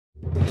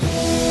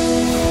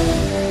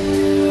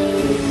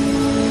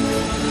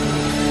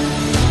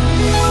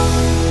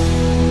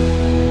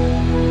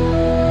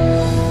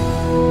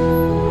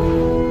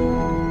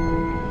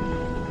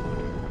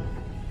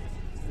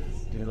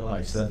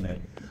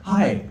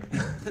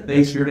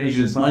Thanks for your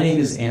patience. My name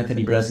is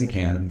Anthony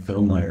Bresenkamp. I'm a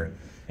film writer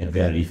at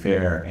Vanity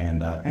Fair,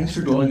 and thanks for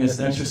doing this.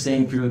 Thanks for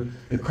staying through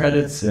the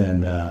credits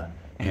and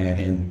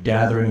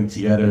gathering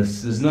together.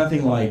 There's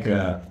nothing like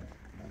a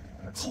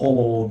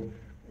cold,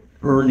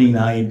 early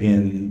night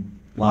in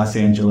Los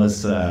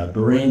Angeles. The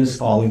rain is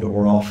falling, but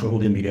we're all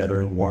huddled in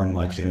together and warm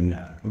like in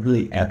a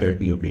really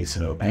epic movie.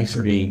 So thanks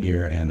for being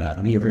here, and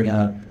let me bring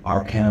out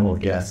our panel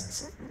of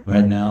guests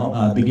right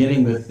now,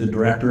 beginning with the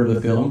director of the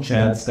film,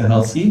 Chad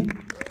Stahelski.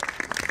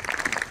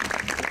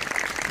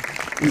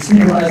 The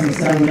supervising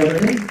sound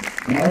editor,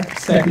 Mark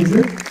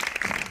Stoeckinger.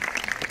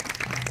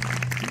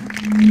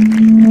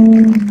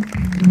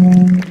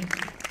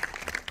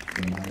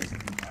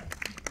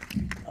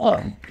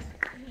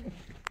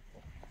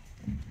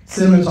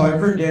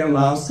 Cinematographer Dan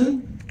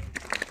Laustsen.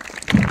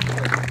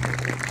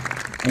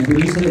 And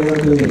producer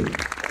Reddick.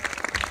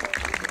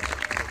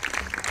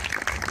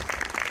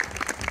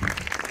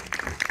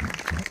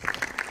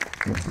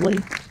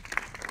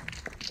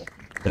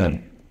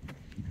 Done.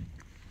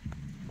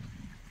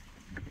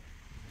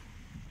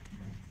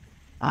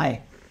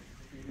 Hi.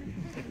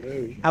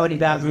 How many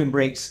bathroom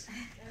breaks?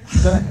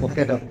 We'll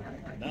get up.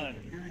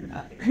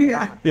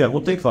 Yeah,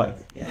 we'll take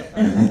 5.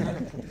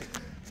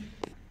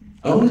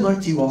 I want to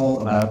talk to you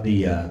all about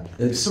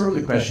the sort of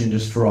the question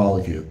just for all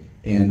of you,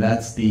 and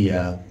that's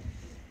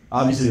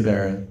obviously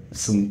there are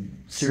some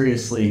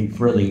seriously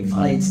thrilling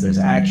fights, there's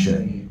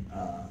action,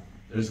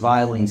 there's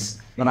violence,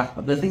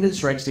 but the thing that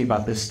strikes me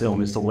about this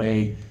film is the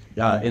way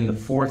in the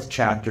 4th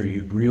chapter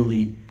you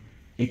really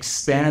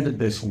expanded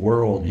this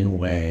world in a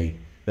way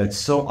that's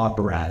so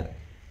operatic,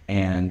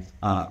 and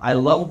I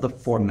love the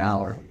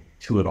formality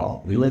to it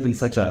all. We live in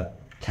such a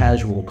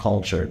casual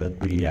culture that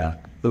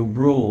the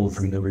rules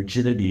and the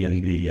rigidity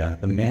and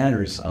the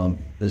manners of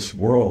this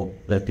world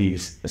that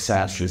these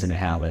assassins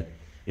inhabit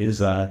is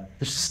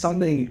there's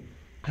something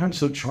kind of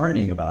so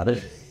charming about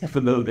it,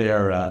 even though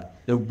they're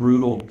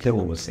brutal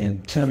kills.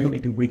 And tell me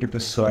we could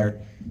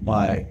start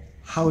by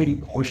how do you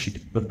push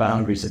the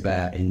boundaries of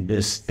that in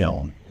this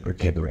film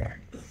particularly?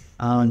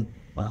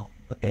 Well,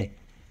 okay.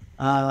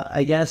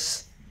 I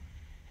guess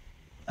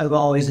I've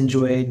always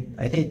enjoyed,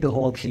 I think the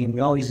whole team, we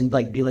always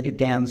be like a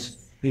Dan's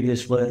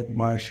previous work,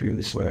 Mark's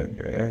previous work.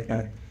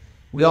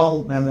 We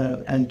all have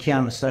and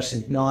Keanu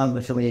especially, we all have an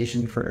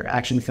affiliation for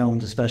action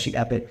films, especially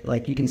epic.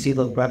 Like you can see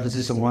the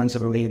references to Lawrence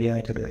of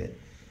Arabia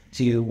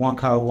to Wong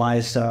Kar-wai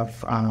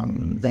stuff,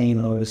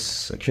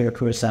 Thanos, Akira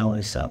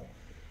Kurosawa stuff.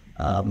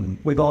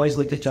 We've always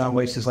looked at John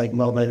Wick's as like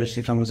low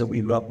literacy films that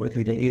we grew up with,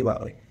 we did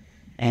about.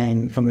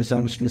 And from the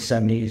films from the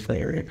 70s,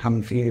 they were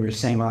Common Theater,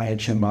 Samurai,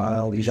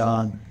 Chimba,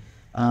 Lijan.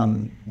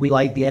 We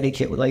like the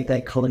etiquette, we like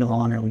that code of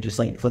honor, we just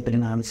like flipping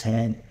it on its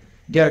head.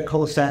 Derek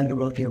Kolstad, who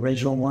wrote the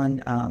original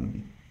one,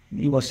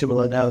 most people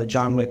know that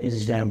John Wick is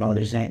his dad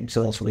brother's name,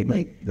 so that's what we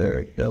make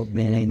the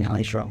main name in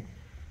the show.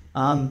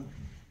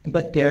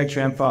 But Derek's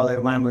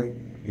grandfather, mine were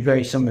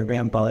very similar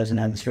grandfathers and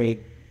had this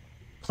very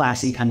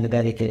classy kind of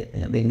etiquette.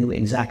 They knew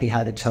exactly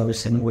how to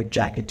toast and what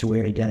jacket to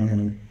wear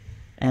again.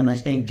 And I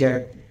think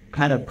Derek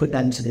kind of put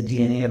that into the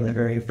DNA of the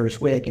very first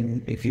Wick.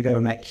 And if you've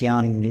ever met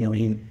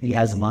Keanu, he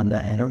has them on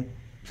that header.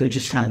 So it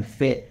just kind of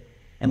fit.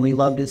 And we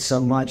loved it so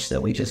much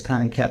that we just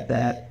kind of kept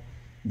that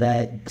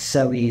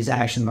 70s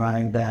action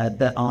vibe,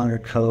 that honor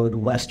code,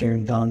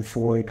 Western done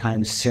for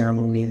kind of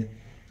ceremony,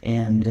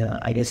 and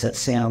I guess that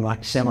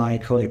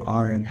semi-code of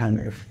honor and kind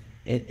of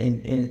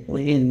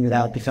in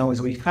without the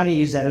films. We kind of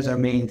use that as our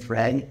main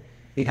thread.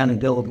 We kind of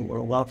build the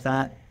world off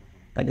that.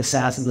 Like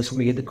Assassin's,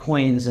 we get the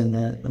coins and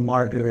the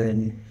marker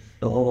and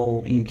the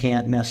whole you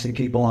can't mess with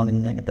people on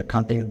the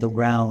company of the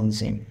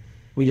grounds. And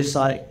we just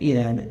thought,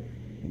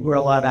 where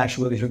a lot of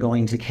action movies were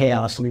going to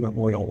chaos, we went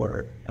royal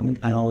order. And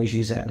I always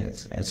use that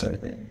as sort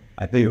of thing.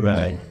 I think you're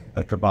right.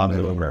 A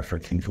provocative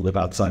reference to live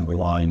outside the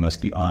law, you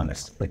must be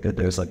honest. Like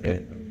there's like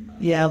a...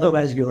 Yeah,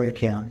 otherwise you'll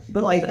account.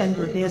 But and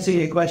to answer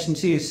your question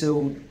too,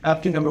 so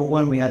after number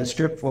 1, we had a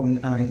strip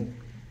film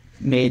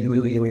made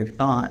movie we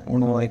thought,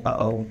 and we're like,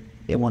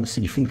 they want to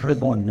see from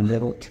one in the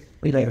middle.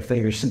 We later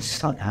figured since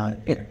it's not out.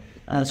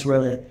 That's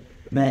where I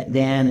met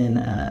Dan, and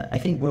I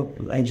think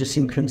I just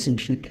seen Crimson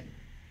Peak.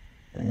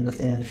 And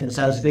since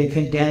I was a big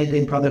fan, Danny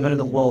did probably Under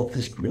the Wolf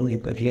is really,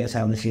 if you guys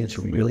haven't seen it, it's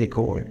really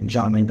cool. And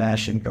John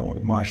Bashan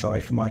going martial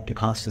arts from Mark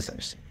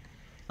DeCosta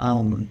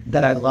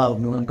that I love.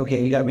 And we're like,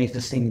 okay, you gotta make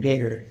this thing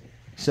bigger.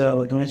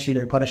 So to answer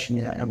their question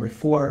at number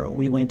 4,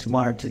 we went to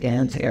Mark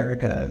and to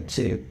Erica,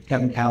 to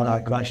Kevin Cowell, our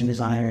production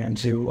designer, and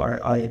to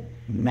our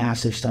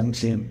massive stunt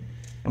team.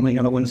 And we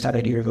went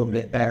started to go a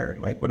bit better.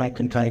 Like when I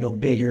couldn't try to go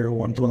bigger,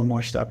 want to do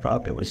more stuff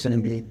up, it was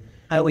going to be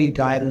how do we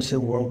dive into the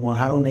world more?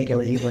 How do we make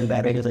everything even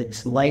better? Because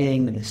it's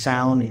lighting and the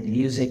sound and the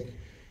music.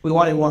 We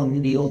wanted one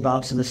of the old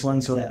box of this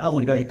one so that,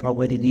 we got to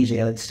probably the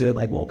DJ, let's do it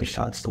like Walker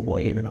Shots the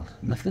Way,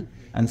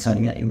 and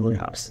something that in Blue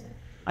House.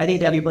 I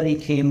think everybody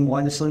came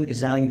wonderfully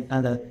because now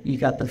you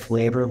got the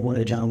flavor of what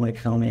a John Wick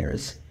film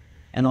is.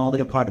 And all the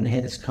department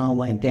heads kind of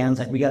like, Dan's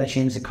like, we got to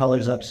change the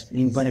colors up.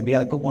 We got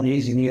to put one of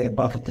these and you got to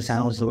buff up the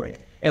sound story.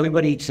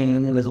 Everybody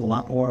came in with a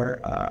lot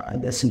more,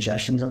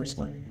 suggestions on this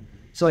one.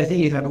 So I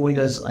think it really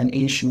does an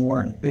inch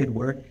more in good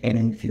work and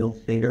in field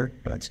theater,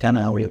 but it's kind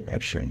of how we're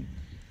picturing.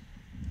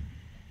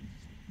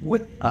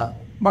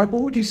 Mark,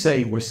 what would you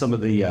say were some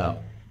of the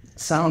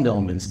sound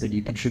elements that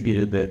you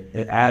contributed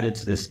that added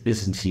to this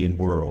Byzantine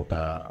world?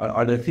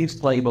 Are there things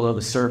playing below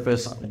the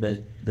surface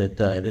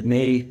that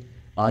may,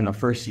 on a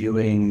first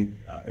viewing,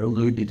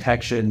 elude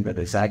detection, but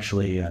it's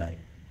actually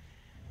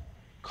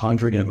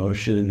conjuring an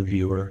emotion in the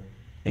viewer?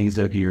 Things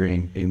they're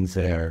hearing, things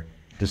they're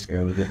just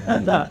with it.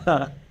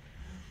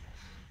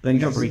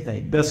 Then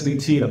everything. That's a big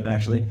tee up,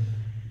 actually.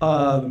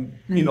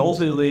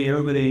 Ultimately,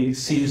 everybody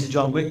sees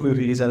John Wick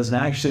movies as an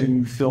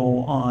action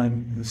film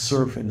on the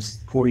surface.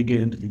 Before you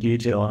get into the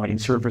detail, on the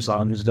surface,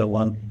 there's a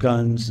lot of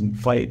guns and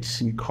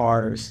fights and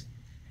cars.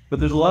 But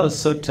there's a lot of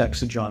subtext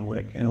to John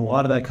Wick, and a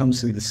lot of that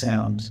comes through the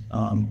sound.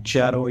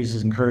 Chad always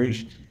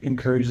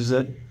encourages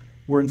it.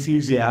 We're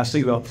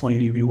enthusiastic about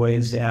finding new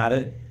ways to add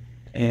it.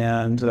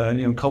 And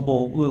a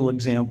couple little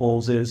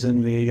examples is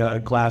in the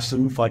glass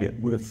room fight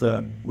with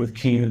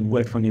Keanu and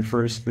Wick when you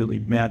first really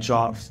match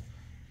off,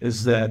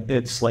 is that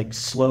it's like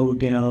slow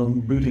down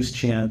Buddhist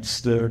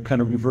chants. They're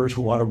kind of reverse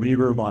with a lot of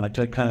reverb on it.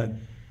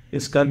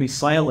 It's got to be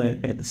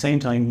silent at the same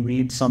time.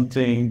 Read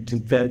something to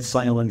bed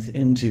silence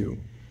into,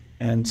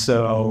 and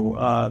so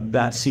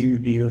that seems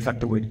to be an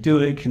effective way to do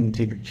it. Can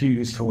take your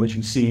cues for what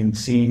you see and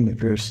seeing. If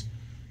there's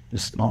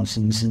this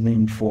nonsense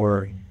and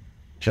for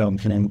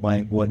jumping in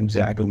like what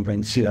exactly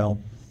brings,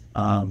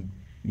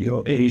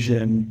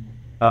 Asian,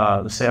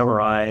 the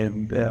samurai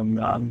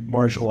and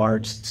martial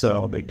arts.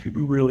 So it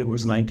really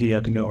was an idea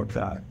to know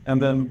that.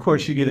 And then, of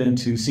course, you get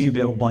into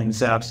Seaville Blind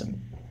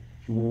Sampson.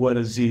 What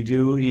does he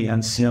do? He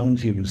has sound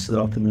cues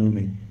throughout the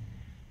movie.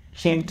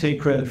 Can't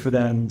take credit for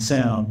that in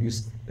sound,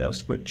 because that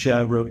was what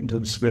Chad wrote into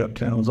the script,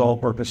 and it was all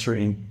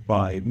orchestrated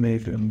by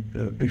Nathan,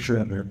 the picture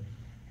editor.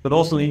 But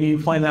also, you need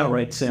to find that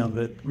right sound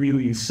that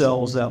really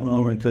sells that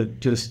moment, that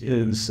just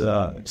is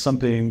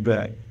something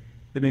that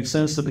it makes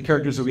sense that the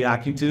characters are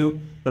reacting to,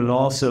 but it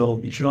also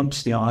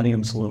jumps the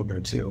audience a little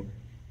bit too.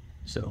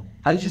 So,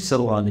 how did you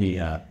settle on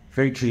the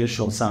very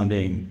traditional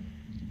sounding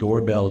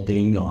doorbell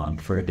ding dong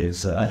for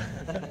his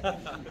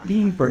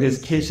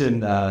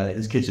kitchen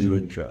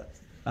intro?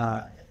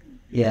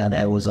 Yeah,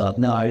 that was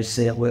no, I would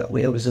say it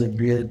was a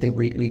real thing.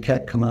 We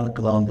kept coming out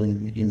along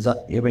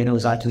everybody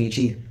knows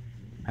Atuichi.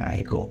 All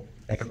right, cool.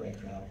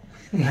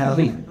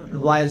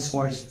 Live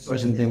sports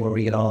thing where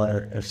we get all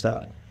our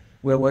stuff.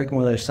 We're working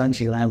with our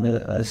Sunchi,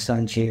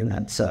 Sunchi, and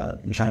that's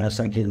China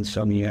Sunchi and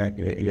Shamier,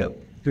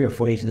 3 or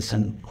 4 agents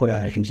and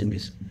Koya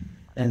continues.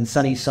 And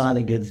Sunny Son,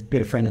 a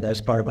good friend of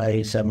theirs, part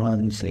by 7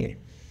 months.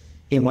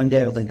 And one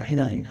day I was like,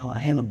 I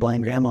have a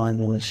blind grandma,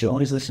 and she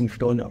always listens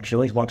for up. She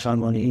always walks on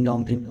one ding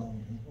dong.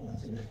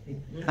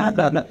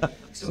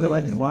 So we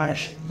went to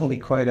watch. We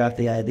quite got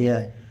the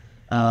idea.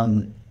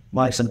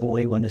 My son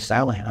boy went to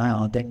silent. I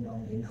don't think.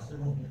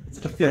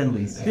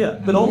 Yeah,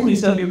 but ultimately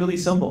it's got to be really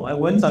simple. At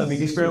one time, we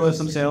experimented with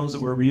some sounds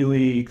that were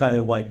really kind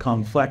of like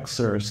complex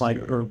or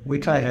we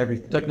tried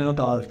everything. Technical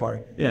knowledge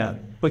part. Yeah,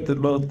 but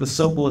the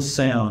simplest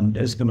sound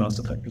is the most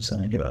effective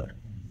sound about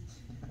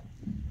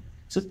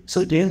it.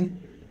 So Dan,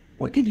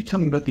 what can you tell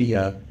me about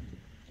the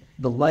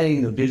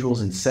lighting, the visuals,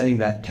 and setting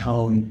that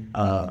tone,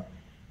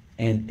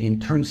 and in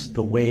terms of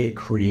the way it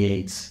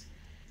creates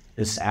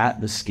this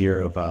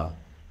atmosphere of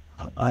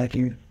I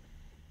think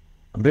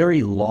a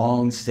very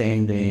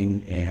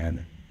long-standing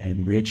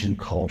and rich in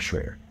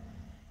culture.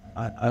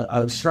 I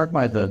was struck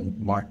by the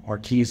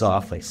Marquis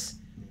office,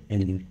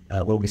 and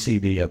where we see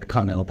the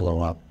Continental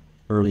blow up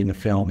early in the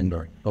film, and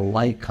the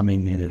light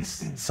coming in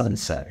as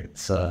sunset.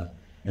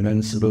 And then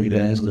the movie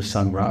ends with the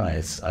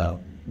sunrise.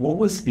 What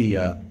was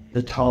the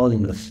tone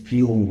and the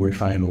feel we're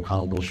trying to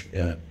accomplish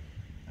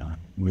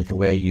with the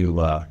way you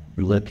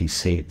lit these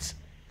scenes?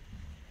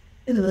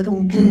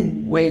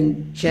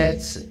 When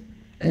Chad's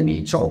and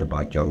he talked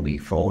about Johnny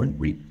 4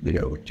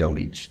 and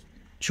Johnny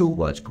 2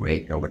 was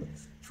great. But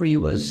 3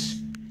 was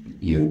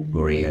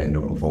Korea, and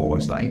number 4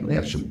 was like they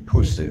have to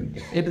push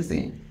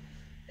everything.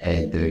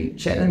 And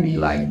Chad and me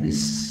like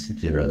this,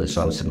 the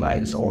songs and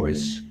light is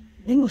always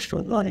English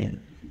for Donnie.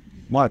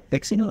 Mark,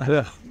 fixing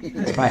it.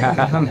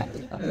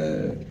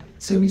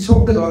 So we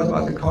talked a lot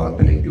about the color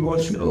palette. We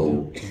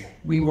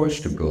want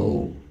to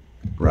go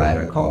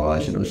brighter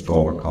colors,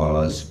 stronger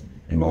colors,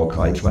 and more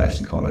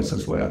contrasting colors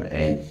as well.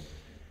 And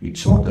we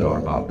talked a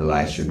lot about the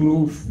light should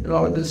move. A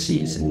lot of the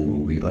scenes in the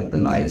movie, like the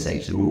light is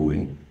actually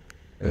moving.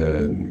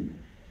 And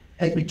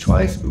we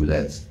try to do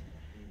that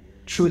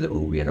through the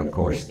movie. And of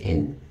course,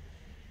 in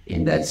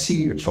that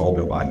scene you're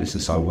talking about, this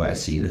is how I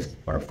see this.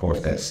 But of course,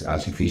 that's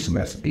artificial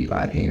masterpiece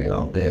light hanging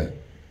out there.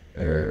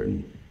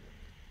 And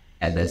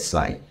that's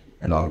like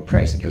a lot of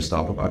practical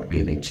stuff about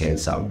building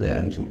tents out there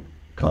and to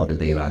call the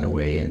daylight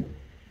away.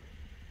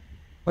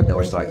 But there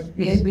was like,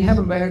 we have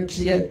a very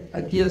clear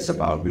ideas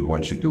about we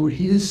want to do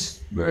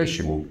his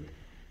version.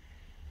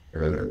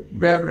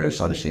 Very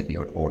understanding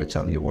all the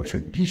time.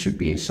 He should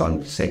be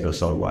second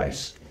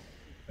sunrise.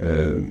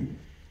 And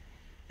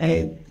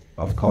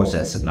of course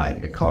that's a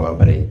night color,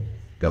 but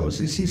that was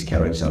his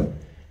character.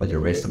 but the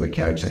rest of the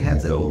characters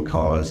have their own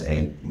colors.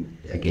 And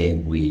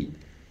again,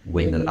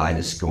 when the light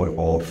is going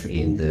off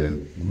in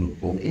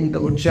the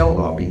hotel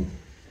lobby,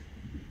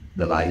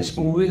 the light is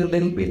moving a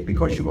little bit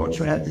because you want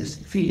to have this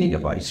feeling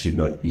about it should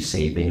not be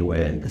safe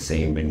anywhere. And the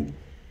same in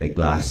the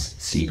glass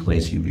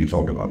sequence you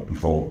talked about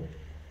before.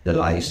 The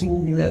light is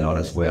moving a lot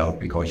as well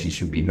because it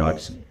should be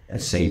not a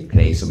safe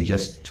place. So we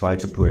just try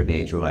to put it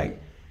into like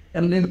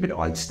a little bit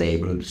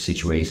unstable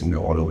situation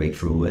all the way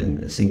through,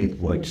 and I think it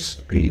works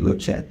pretty good,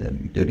 Chad.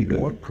 Pretty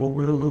good. What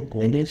were the little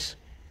blindness?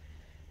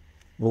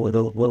 What were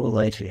the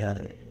lights we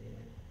had?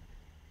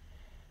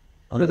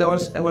 That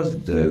was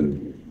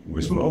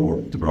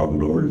the problem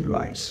lower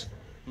lights.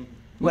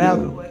 Well,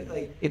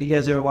 like, if you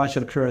guys ever watch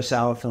a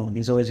Kurosawa film,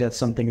 he's always got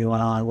something going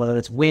on, whether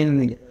it's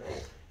wind,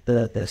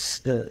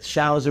 the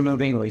showers are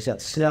moving, or he's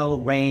got snow,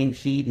 rain,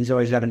 heat, he's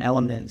always got an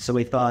element. So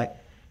we thought,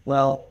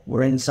 well,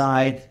 we're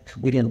inside,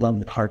 we didn't love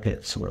the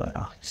carpet, so we're like,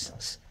 oh,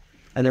 Jesus.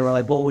 And then we're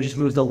like, well, we'll just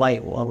move the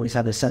light. We'll always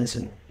have a sense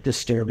of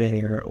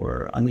disturbing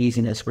or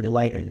uneasiness for the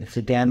light. And so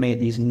Dan made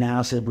these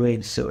massive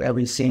rigs, so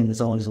every scene is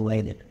always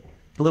lighted.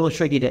 A little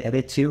tricky to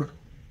edit too.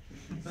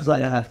 It's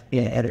like,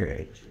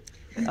 editor.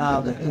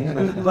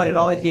 But it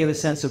always gave a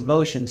sense of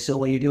motion. So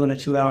when you're doing a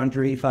 2 hour and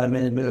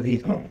 35-minute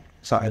movie,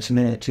 sorry, it's a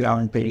minute, 2 hour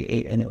and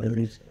 38-minute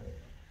movies,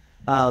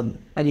 and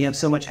you have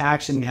so much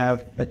action, you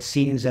have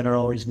scenes that are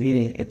always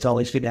meeting, it's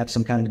always good to have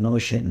some kind of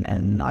motion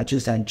and not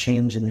just that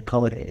change in the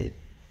color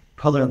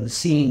of the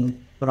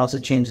scene, but also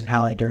change in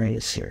how it during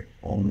this here.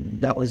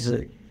 That was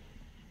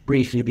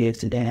briefly gave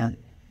to Dan.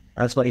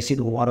 That's why you see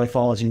the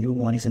waterfalls and new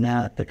ones and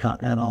that, the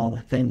continental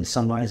thing, the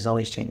sunrise is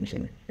always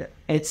changing.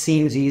 It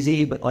seems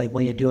easy, but like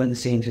when you're doing the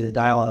scenes with the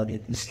dialogue,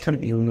 it's going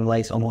to be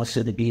lights almost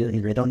to the beat of the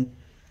rhythm.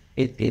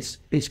 It's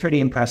pretty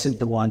impressive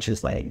to watch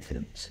his lighting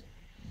films.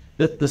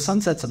 The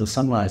sunsets and the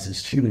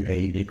sunrises too,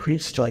 it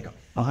creates like a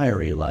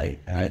fiery light.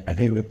 And I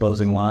think the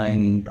closing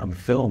line of the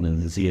film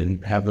is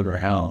in heaven or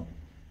hell.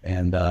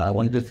 And I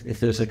wondered if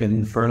there's like an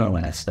inferno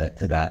aspect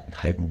to that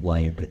type of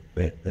light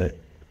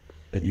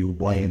that you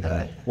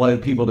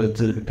wanted people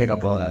to pick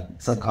up on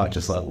that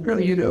subconscious level. Well,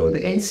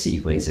 the end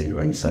sequence in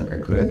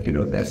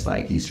Sanada, that's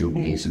like he's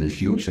looking into the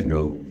future.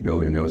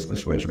 Nobody knows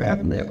what's going to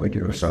happen there, but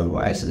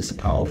sunrise is a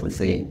powerful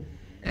thing.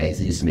 As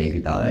he's maybe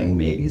dying,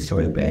 maybe he's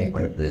going back,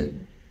 but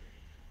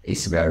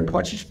it's a very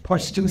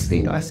positive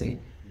thing, I think.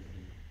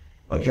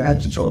 But you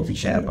have to talk to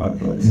Chad about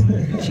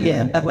it.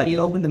 Yeah, when you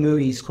open the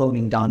movie, he's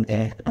quoting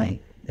Dante,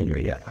 like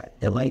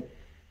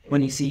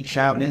when you see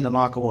Chad in the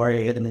Maka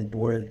Warrior and the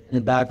board, in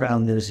the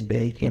background there's a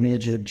big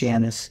image of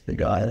Janus, the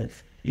god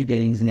of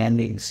beginnings and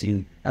endings,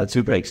 two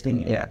breaks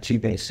thing, two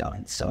based on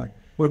it. So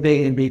we're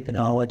big in Greek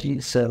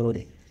mythology, so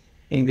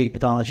in Greek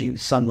mythology,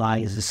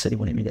 sunlight is the city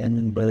when it ends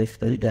and really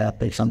the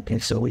depth or something,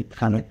 so we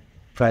kind of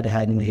try to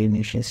hide in the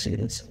hidden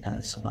students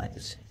and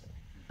sunlight.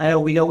 I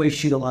know we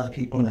shoot a lot of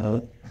people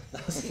now.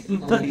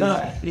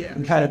 Yeah,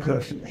 I'm kind of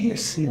perfect.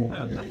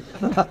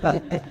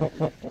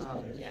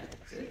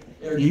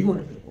 You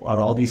work on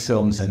all these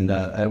films, and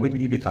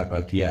you could talk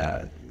about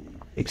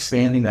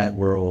expanding that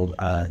world.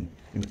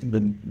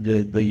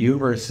 The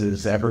universe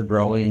is ever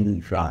growing.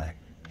 Dry.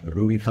 The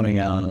movie coming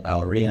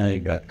out, Rina, you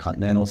got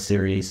Continental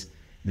series.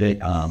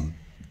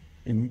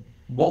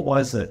 What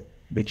was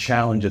the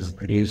challenge as a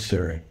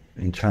producer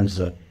in terms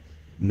of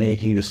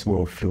making this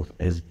world feel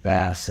as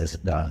vast as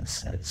it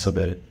does, so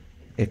that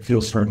it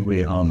feels firmly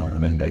at home?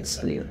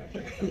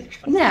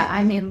 Yeah,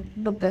 I mean,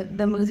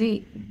 the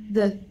movie,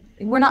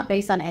 we're not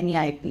based on any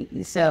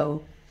IP,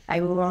 so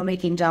we're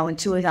making John Wick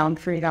 2, John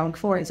Wick 3, John Wick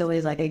 4. It's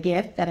always like a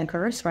gift and a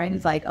curse, right?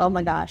 It's like, oh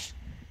my gosh,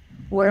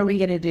 what are we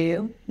going to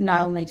do?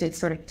 Not only to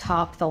sort of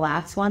top the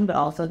last one, but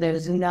also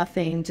there's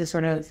nothing to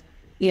sort of,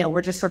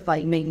 we're just sort of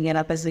like making it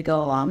up as we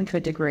go along to a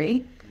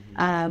degree.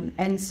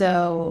 And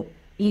so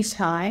each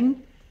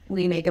time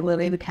we make a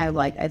movie, we kind of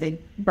like, I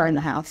think, burn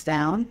the house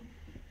down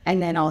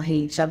and then all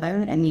hate each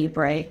other and need a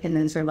break and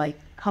then sort of like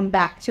come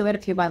back to it a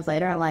few months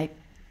later. I'm like,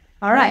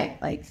 all right,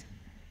 like,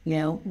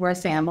 we're a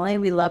family.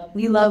 We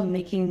love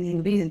making these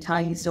movies and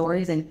telling these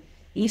stories, and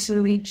each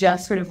movie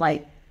just sort of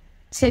like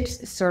tips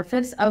the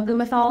surface of the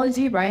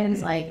mythology, right? And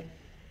it's like,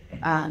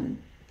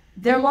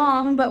 they're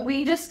long, but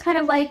we just kind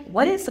of like,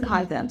 what is the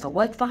concept? So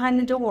what's behind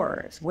the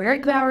doors? Where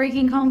did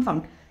Valkyrie come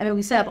from? I mean,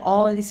 we set up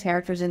all of these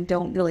characters and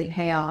don't really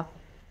pay off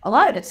a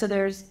lot of it. So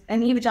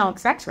and even John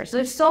Wick's experts. So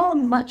there's so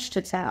much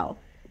to tell.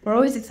 We're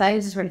always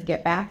excited to sort of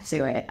get back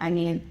to it. I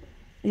mean,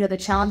 the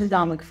challenge of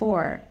John Wick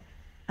 4,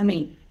 I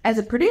mean, as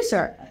a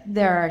producer,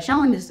 there are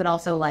challenges, but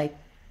also like,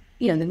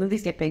 the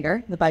movies get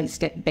bigger, the budgets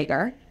get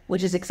bigger,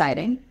 which is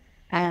exciting,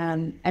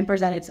 and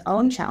present its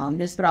own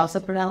challenges, but also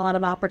present a lot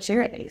of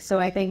opportunities. So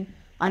I think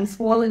on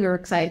Spoiler, we were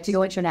excited to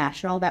go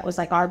international. That was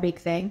like our big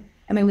thing.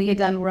 I mean, we had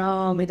done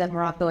Rome, we had done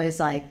Morocco as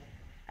like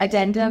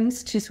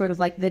addendums to sort of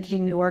like the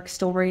New York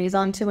stories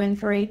on 2 and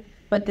 3.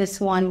 But this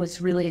one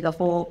was really the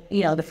whole,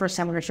 the first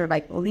time we were sort of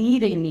like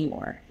leaving New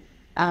York.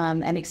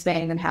 And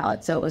expanding the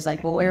palette. So it was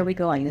like, well, where are we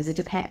going? Is it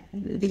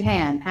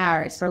Japan,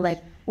 Paris, or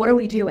like, what are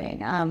we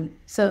doing?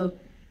 So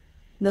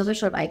those are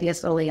sort of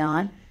ideas early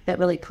on that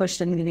really pushed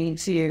the movie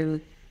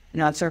to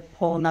it's a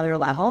whole another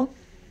level.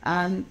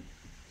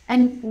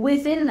 And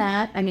within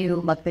that, I mean,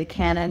 look, the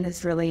canon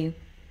is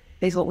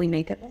what we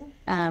make it,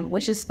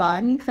 which is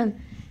fun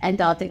and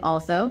daunting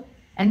also.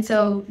 And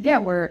so, yeah,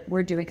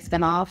 we're doing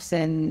spinoffs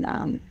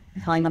and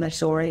telling other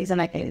stories,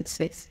 and I think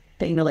it's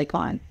been really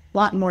fun. A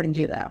lot more to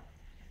do, though.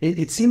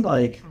 It seemed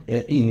like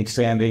in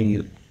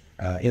expanding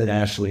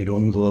internationally,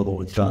 going global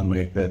with John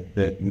Wick,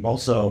 that you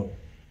also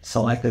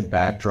selected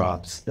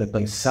backdrops that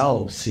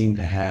themselves seem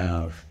to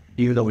have,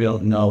 even though we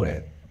don't know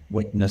it,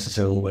 what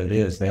necessarily what it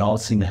is, they all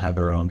seem to have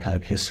their own kind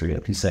of history.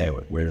 Like you say,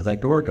 where does that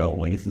door go?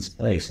 When it's this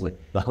place? Like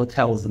the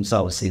hotels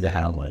themselves seem to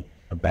have like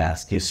a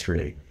vast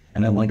history.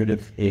 And I wondered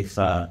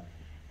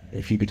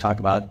if you could talk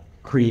about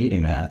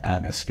creating that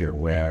atmosphere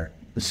where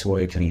the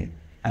story can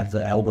have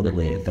the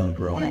elderly don't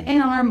grow up.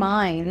 In our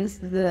minds,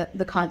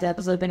 the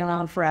concepts have been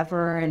around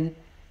forever, and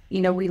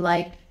we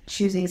like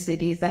choosing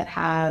cities that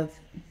have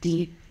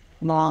deep,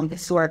 long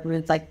historic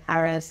roots, like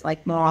Paris,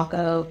 like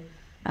Morocco.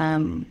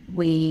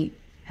 We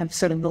have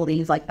sort of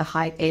believed like the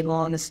high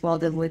table in this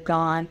world that we've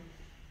gone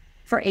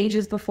for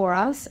ages before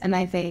us, and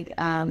I think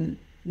the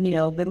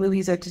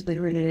movies are typically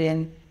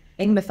rooted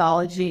in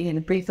mythology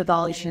and Greek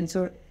mythology, and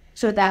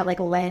so that like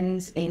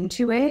lends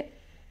into it,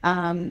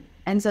 and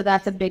so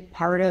that's a big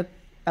part of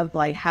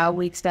like how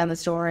we expand the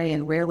story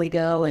and where we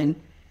go and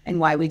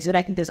why we do it.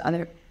 I think there's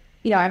other,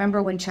 I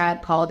remember when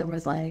Chad called and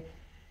was like,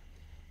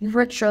 "You've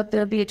worked sure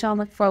there'll be a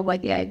time for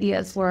what the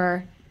ideas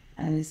were,"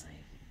 and it's like,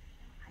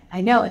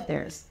 I know if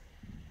there's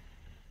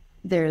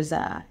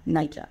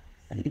Niger.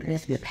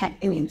 Japan.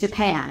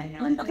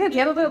 Okay, we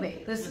have a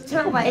movie. This is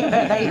sort of like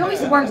it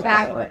always works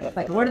backwards.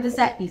 Like, what are the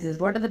set pieces?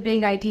 What are the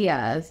big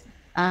ideas?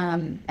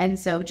 And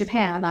so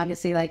Japan,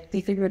 obviously, like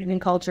deeply rooted in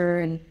culture,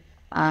 and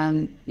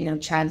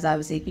Chad's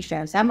obviously a huge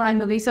samurai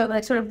movie. So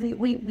like, sort of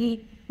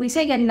we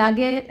take a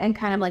nugget and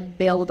kind of like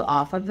build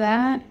off of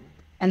that,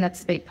 and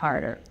that's a big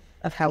part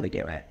of how we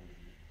do it.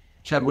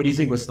 Chad, what do you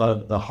think was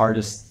the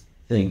hardest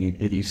thing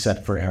that you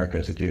set for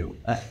Erica to do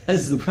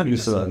as the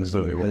producer on this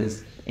movie? What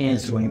is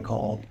answering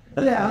call?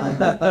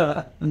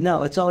 Yeah.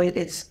 No, it's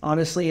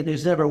honestly,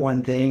 there's never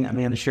one thing. I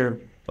mean, I'm sure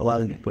a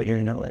lot of people here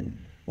know it.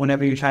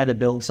 Whenever you try to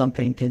build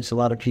something, it takes a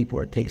lot of people,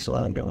 it takes a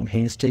lot of building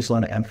pains, it takes a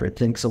lot of effort, it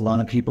takes a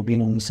lot of people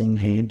being on the same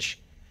page.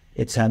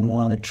 It's had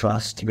more on the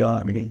trust to go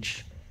out and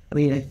reach. I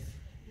mean,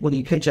 when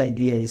you pitch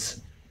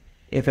ideas,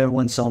 if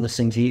everyone saw this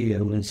thing to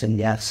you and said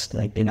yes,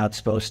 like you're not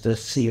supposed to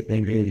see it,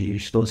 maybe you're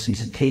supposed to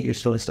see the tape, you're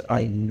supposed to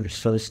write, you're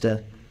supposed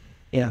to,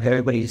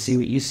 everybody see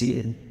what you see,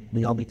 and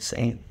we all be the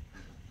same.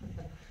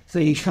 So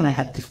you kind of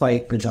have to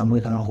fight for John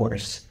Wick on a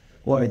horse,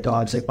 or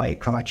dogs that fight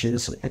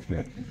crotches,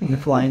 the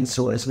flying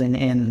swords,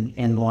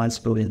 and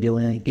Laurence movie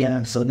doing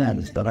it. So that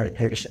is the hard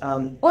pitch.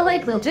 Or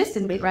like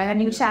logistically, right? I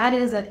mean, Chad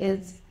is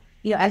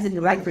as a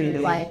director,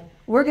 like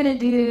we're gonna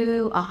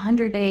do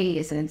 100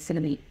 days, and it's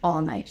gonna be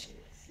all night.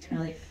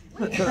 Like,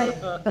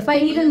 if I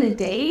even the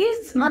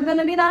days not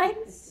gonna be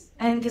nice,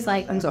 and just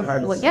like, so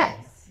hard. Well, yes.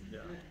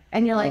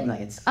 And you're like,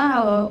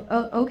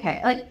 oh, okay.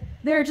 Like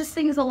there are just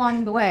things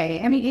along the way.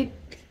 I mean,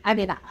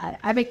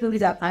 I make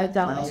movies up. I've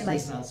done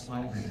like,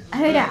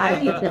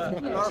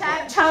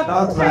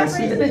 Chad brings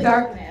the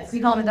darkness.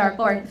 We call him the Dark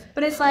Lord,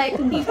 but it's like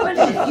he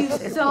pushes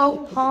you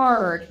so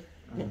hard.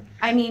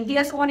 I mean, he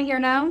doesn't want to hear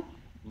no.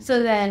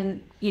 So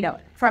then,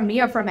 from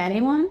me or from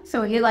anyone.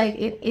 So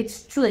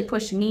it's truly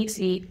pushed me to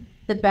be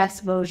the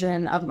best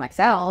version of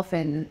myself,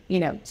 and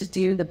to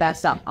do the best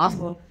stuff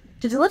possible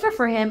to deliver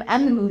for him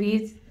and the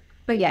movies.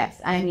 But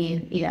yes, I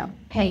mean,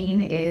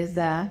 pain is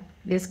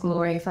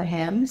glory for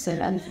him. So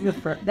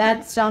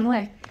that's John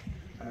Wick.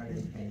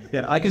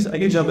 Yeah, I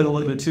can jump in a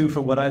little bit too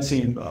from what I've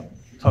seen.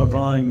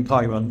 Talking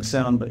about the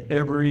sound, but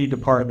every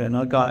department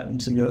I've gotten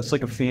to it's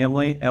like a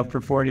family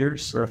after 4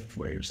 years, or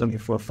 4 years, I mean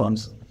 4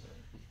 funds,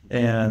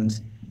 and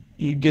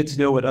you get to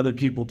know what other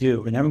people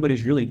do, and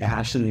everybody's really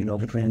passionate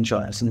about the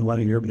franchise and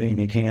wanting everything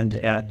they can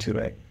to add to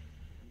it.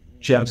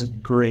 Jeff's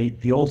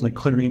great, the ultimate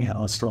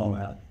clearinghouse for all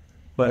that.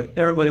 But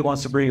everybody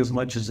wants to bring as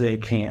much as they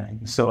can.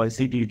 So I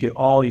think you get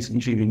all these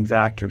contributing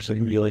factors that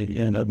really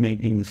end up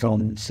making the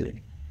film in the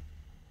city.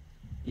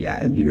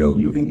 Yeah, and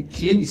you can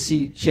clearly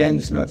see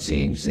Chad's not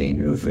saying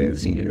for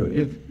everything,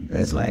 if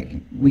that's like,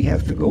 we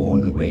have to go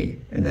all the way,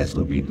 and that's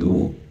what we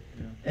do.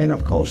 And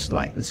of course,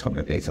 like, the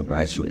summer days of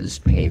rights is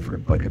pay for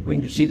it, but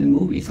when you see the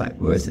movie, it's like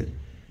worth it.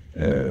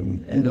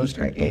 And those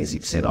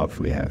gigantic setups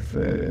we have,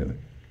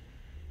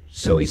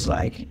 so it's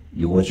like,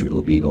 you watch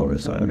Little Big all the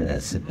time, and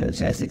that's a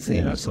fantastic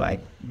thing. It's like,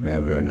 very,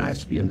 very nice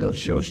to be on those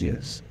shows,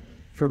 yes.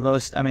 For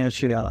most, I mean, it's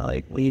true,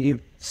 like,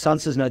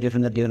 stunts is no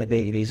different than doing a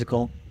big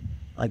musical.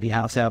 Like, you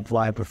have to have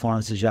live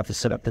performances, you have to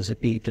set up, there's a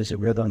beat, there's a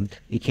rhythm.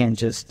 You can't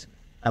just,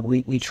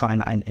 we try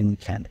and we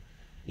can.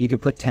 You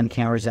could put 10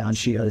 cameras down,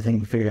 shoot everything,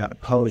 and figure out a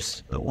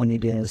post, but when you're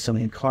dealing with so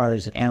many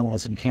cars and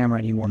animals and camera,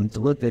 and you want them to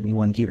look good, and you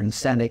want to keep it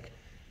aesthetic,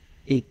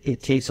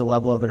 it takes a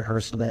level of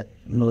rehearsal that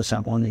most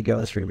don't want to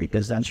go through,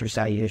 because that's your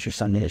Saturdays, your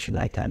Sundays, your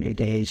nighttime, your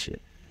days, your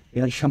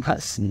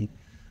must.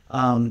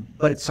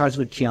 But it starts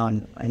with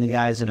Keanu, and the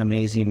guy's an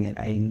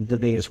amazing, the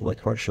biggest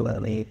workhorse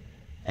lately.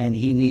 and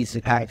he needs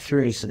to pack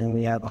through. So then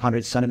we have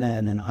 100 stuntmen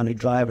and 100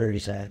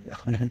 drivers and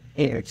 100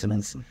 airs, and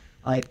it's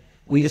like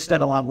we just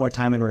spent a lot more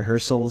time in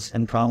rehearsals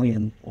and probably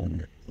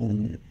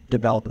in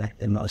development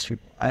than most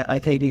people. I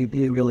think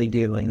you really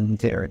do in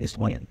there at this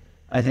point.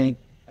 I think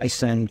I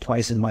spend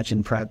twice as much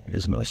in prep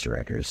as most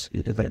directors.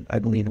 I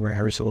believe in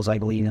rehearsals. I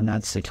believe in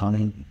that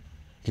time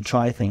to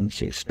try things,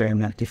 to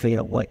experiment, to figure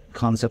out what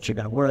concepts are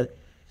going to work,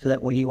 so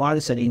that when you are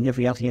setting, if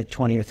we have to get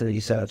 20 or 30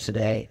 setups a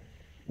day,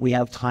 we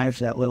have time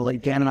for that little.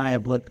 Like Dan and I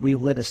have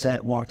we've lit a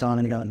set, walked on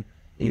and gone,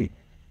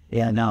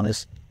 yeah, now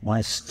this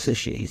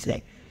shitty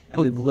thing.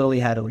 And we've literally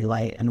had to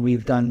relight, and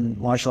we've done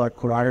martial art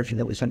choreography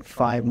that we spent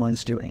 5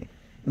 months doing.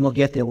 And we'll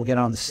get there, we'll get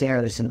on the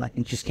stairs, and like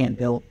you just can't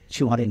build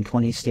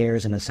 220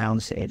 stairs in a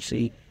sound stage, so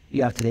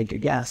you have to take your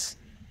guess.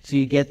 So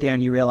you get there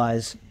and you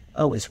realize,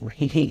 oh, it's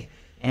rainy,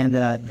 and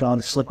on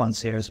the slip-on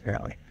stairs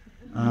apparently.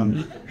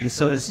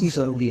 So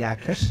the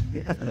actors.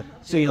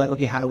 So you're like,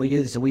 okay, how do we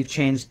do this? So we've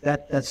changed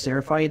that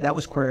stair fight. That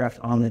was choreographed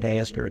on the day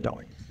as we were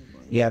going.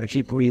 You have to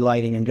keep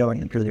relighting and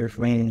going until there's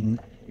raining.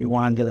 You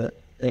want to get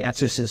the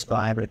Exorcist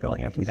vibe or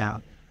going up and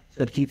down.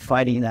 So to keep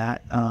fighting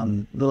that,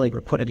 really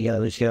we're putting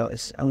together the show.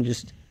 It's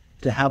just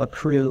to have a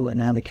crew and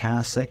have a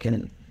cast that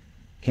can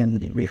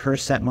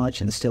rehearse that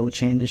much and still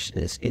change.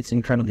 It's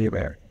incredibly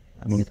rare.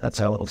 I mean, that's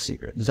our little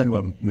secret. Is that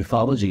what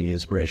mythology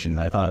inspiration?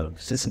 I thought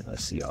of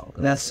Sisyphus.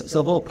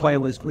 So the whole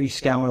point was we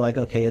scour like,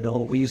 okay,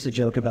 we used to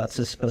joke about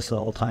Sisyphus the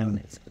whole time.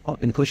 It's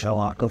fucking push a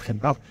lot, go him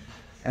up.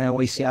 And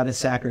we see out his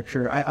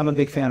sacrifice. I'm a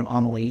big fan of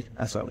Amelie.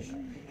 That's what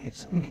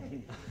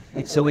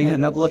so we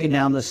end up looking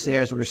down the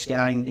stairs. We were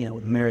scouting,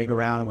 with the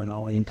merry-go-round, and went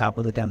all the way on top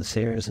of it down the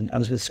stairs. And I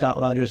was with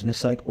Scott Rogers, and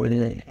it's like,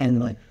 and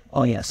like,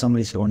 oh yeah,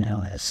 somebody's going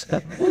down this.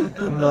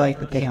 We're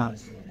like, okay,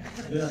 honest.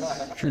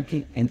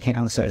 And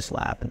Keanu starts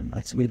laughing.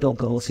 So we built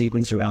the whole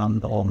sequence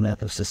around the whole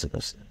myth of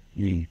Sisyphus.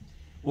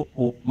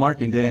 Well, Mark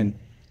and Dan,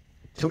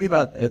 tell me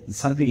about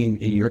something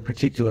in your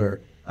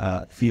particular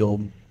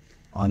field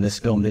on this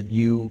film that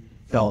you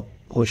felt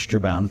pushed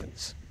your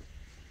boundaries.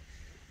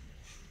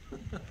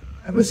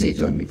 I would say it's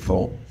done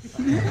before.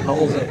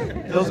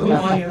 Those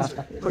lines,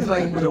 put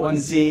like one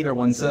seat or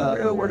one side.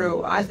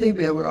 I think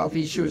there were of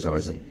issues. I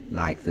was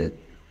like the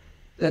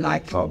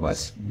nightclub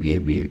was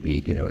really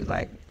big,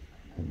 like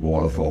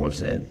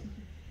waterfalls and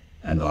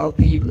a lot of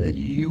people that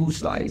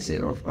use lights.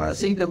 But I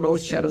think the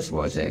most shadows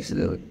was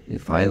actually the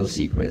final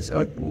sequence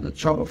at the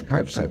top of the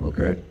campsite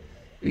occurred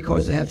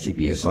because there had to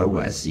be a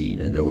sunrise scene,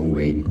 and the only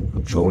way you could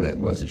control that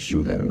was to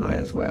shoot at night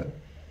as well.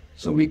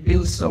 So we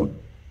built some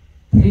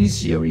pretty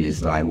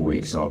serious line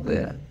rigs up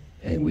there,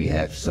 and we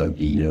have some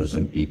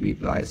some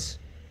big lights.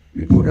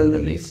 We put on the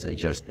lift and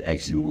just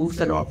actually moved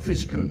it up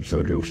physically so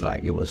it looks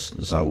like it was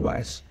the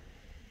sunrise.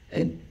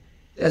 And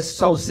there's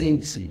some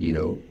things,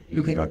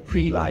 you cannot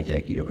pre-light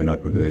that, you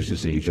cannot rehearse it,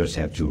 so you just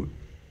have to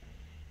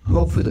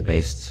hope for the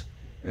best.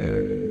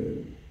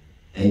 And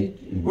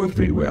it worked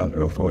pretty well, and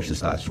of course it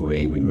starts to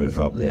rain when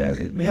we're up there.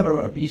 We have a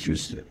lot of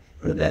issues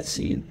with that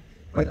scene,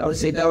 but I would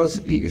say that was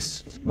the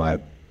biggest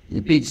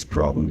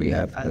problem we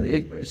have.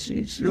 It's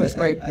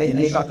very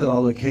painful. They got the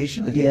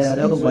location. Yeah,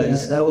 that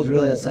was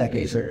really a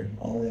second, sir.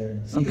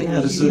 Something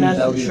that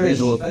would be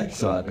visual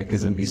effects on it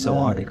because it'd be so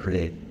hard to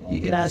create. You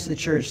can ask the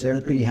church;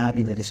 they're pretty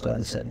happy that it's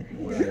done. Said.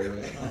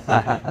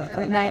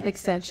 Good night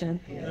extension.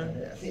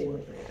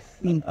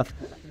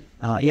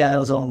 Yeah, that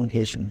was all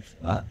location.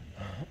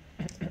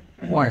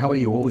 Mark, how about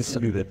you? What was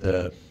something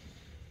that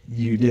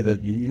you did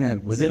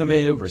that was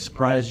innovative or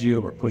surprised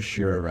you or pushed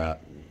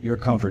your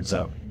comfort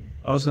zone?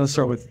 I was going to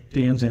start with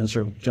Dan's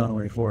answer of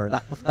January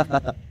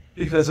 4th.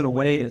 Because in a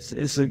way, it's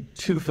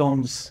two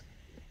films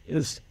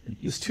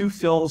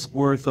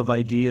worth of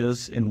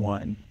ideas in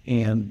one.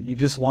 And you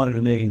just wanted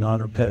to make it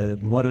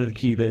non-repetitive. You wanted to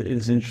keep it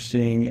as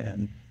interesting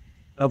and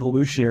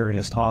evolutionary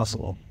as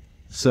possible.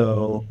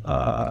 So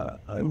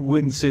I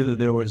wouldn't say that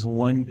there was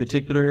one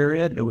particular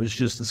area. It was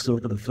just the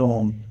scope of the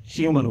film,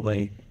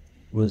 humanly,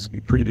 was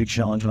a pretty big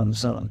challenge on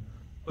its own.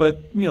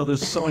 But,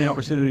 there's so many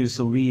opportunities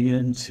to lead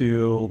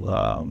into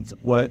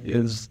what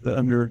is the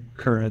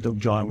undercurrent of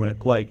John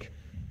Wick. Like,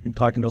 you're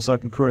talking to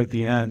second crew at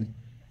the end.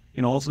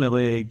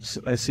 Ultimately,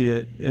 I see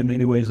it in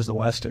many ways as a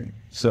Western.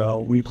 So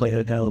we played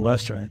it down the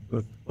Western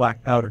with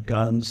black powder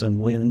guns and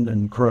wind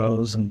and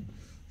crows and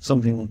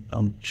something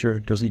I'm sure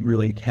doesn't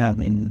really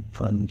happen in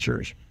fun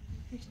church.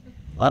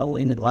 A lot of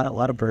wind, a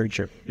lot of bird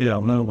chirp.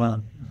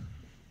 No.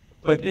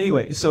 But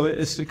anyway, so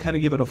it's to kind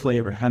of give it a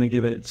flavor, kind of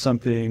give it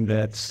something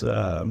that's...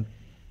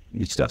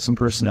 it's got some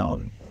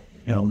personality.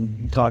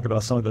 You talk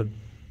about some of the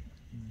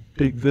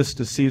big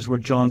vista scenes where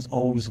John's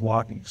always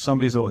walking.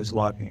 Somebody's always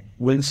walking.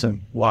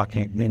 Winston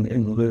walking in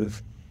the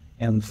Louvre.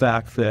 And the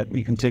fact that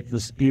we can take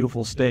this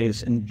beautiful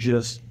space and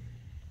just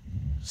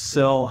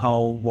sell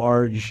how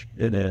large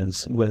it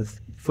is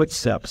with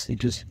footsteps. It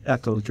just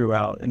echoes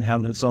throughout and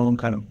have its own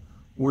kind of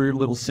weird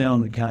little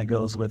sound that kind of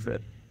goes with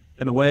it.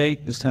 In a way,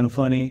 it's kind of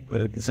funny,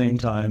 but at the same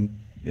time,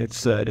 it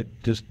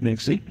just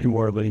makes it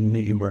more of a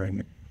unique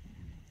environment.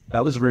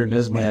 That was where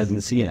Nisma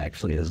hasn't seen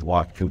actually, is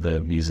walk through the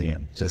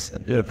museum. Just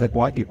like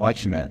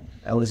watching that.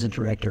 I was a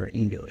director at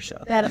English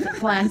show. That is a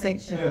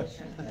classic.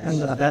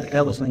 And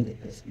that was my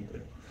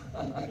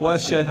Well,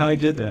 Chad, how he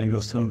did that? He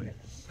goes, tell me.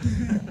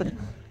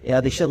 Yeah,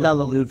 they shut down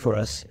the loop for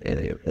us.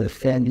 The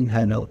fan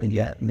hadn't opened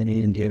yet.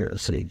 Many India,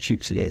 so they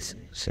shoot today's.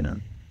 You know,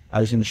 I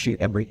was going to shoot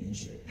every.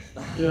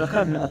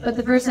 But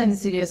the person in the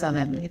studio saw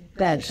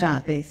that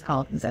shot. They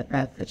called and said,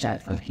 "That's the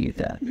shot." Fuck you,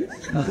 that.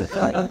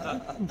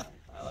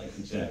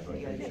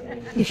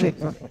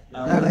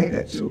 I like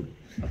that too.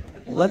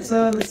 Let's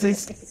take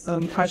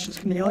some questions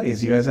from the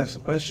audience. You guys have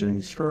some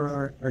questions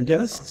for our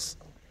guests?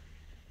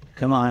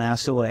 Come on,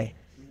 ask away.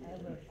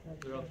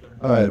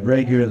 All right,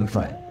 right here in the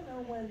front.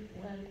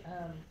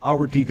 I'll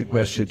repeat the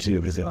question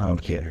too, because I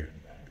don't care.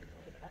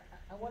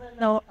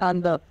 No,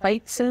 on the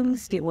fight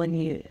scenes, when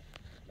you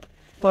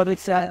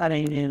photos that, I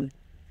mean,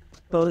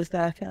 photos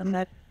that on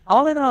that,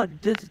 all in all,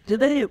 do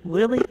they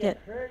really get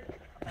hurt?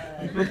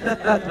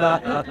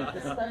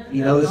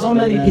 You know, there's so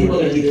many people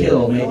that you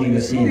kill making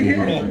the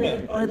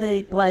scene. Or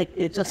they, like,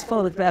 it just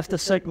photographed a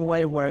certain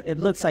way where it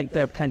looks like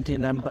they're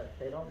painting them, but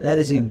they don't. That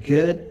is a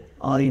good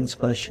audience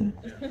question.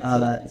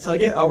 So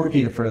again, I'll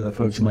repeat it for the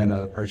folks who might not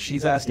have heard.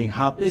 She's asking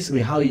how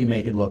you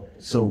make it look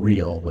so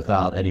real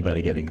without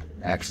anybody getting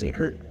actually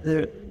hurt.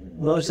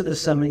 Most of the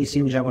summary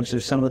scenes I watch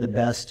are some of the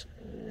best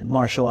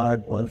martial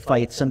art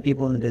fights. Some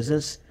people in the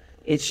business,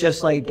 it's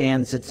just like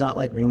dance. It's not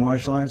like real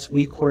martial arts.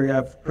 We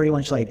choreograph pretty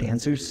much like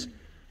dancers.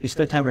 We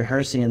spend time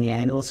rehearsing, and the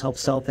angles help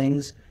sell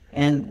things.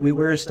 And we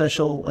wear a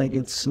special, like,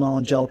 it's small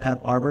gel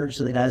cap armor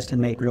so that guys can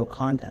make real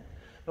content.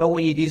 But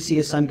when you do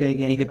see some guy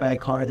getting hit by a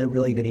car, they're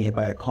really getting hit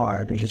by a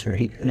car because they're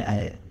hitting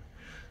at it.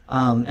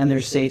 And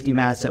there's safety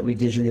mats that we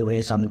digitally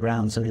lace on the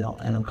ground so they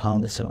don't end up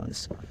calling the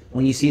zones.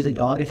 When you see the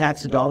dog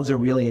attacks, the dogs are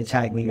really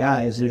attacking the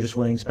guys. They're just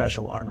wearing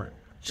special armor.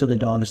 So the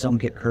dogs don't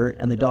get hurt,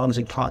 and the dogs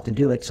are taught to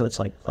do it, so it's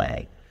like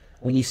play.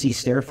 When you see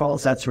stair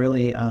falls, that's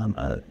really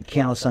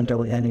Keanu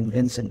Santo and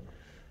Vincent.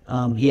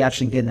 He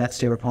actually did that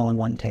stair fall in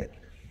one take.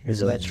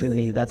 So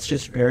that's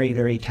just very,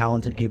 very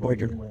talented people.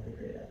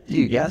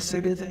 Yes,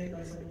 they did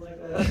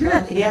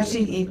that. He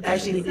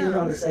actually did it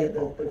on the site.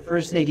 The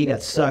first take he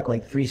got stuck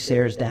like 3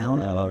 stairs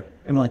down. And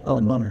we're like, oh,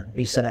 bummer,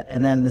 reset.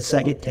 And then the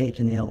second take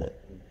he nailed it.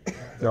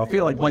 I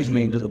feel like pointing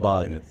me to the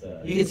bottom.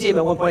 You can see him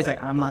at one point, he's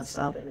like, I'm not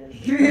stopping.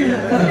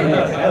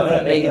 I want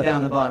to make it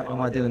down the bottom. I'm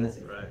not doing this.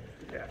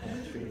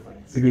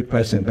 It's a good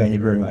question. Thank you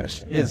very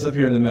much. Yes, up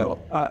here in the middle.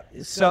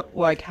 So,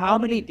 like, how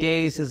many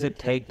days does it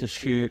take to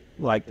shoot,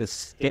 like, the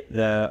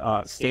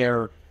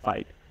stair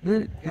fight?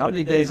 How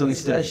many days on the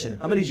station?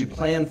 How many did you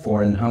plan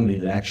for, and how many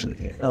did actually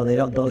take? Oh, they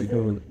don't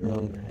do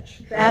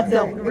That's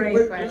a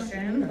great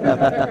question.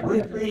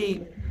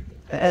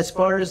 as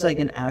far as like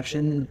an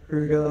action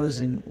crew goes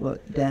and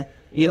what that,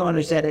 you don't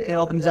understand it. It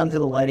all comes down to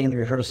the lighting and the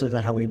rehearsals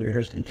and how we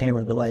rehearsed in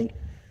camera. But like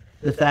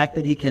the fact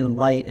that he can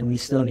light and we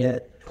still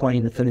get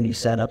 20 to 30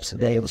 setups a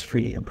day was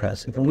pretty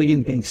impressive. And we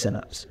didn't big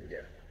setups.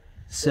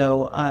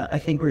 So I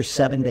think we're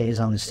 7 days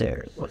on the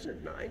stairs. Was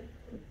it 9?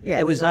 Yeah,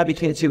 it was not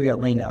between the two. We got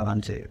leaned out on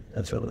 2.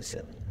 That's what it was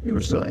said. You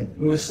were still.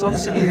 We were still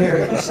sitting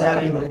there at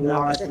 7, but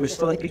not. We were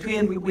still like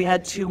between. We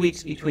had 2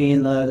 weeks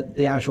between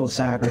the actual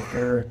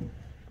sacrifice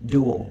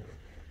duel,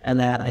 and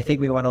that I think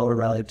we went over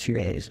relative 2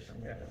 days.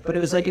 But it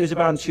was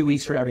about 2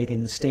 weeks for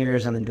everything: the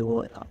stairs and the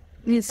duel. I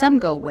mean, some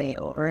go way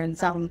over and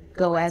some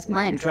go as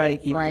planned. Try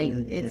to keep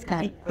it's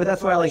kind of. But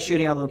that's why I like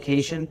shooting on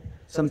location.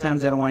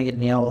 Sometimes I don't want to get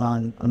nailed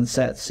on the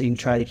set, so you can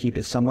try to keep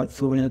it somewhat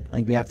fluid.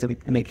 Like we have to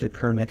make the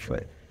permit for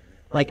it.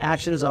 Like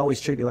action is always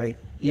tricky. Like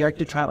the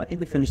Arctic trial, I think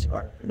we finished the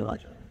arc pretty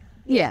much.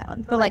 Yeah,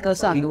 but like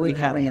Osaka, We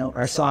have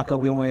our Sokka,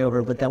 we went way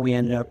over, but then we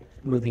ended up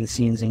moving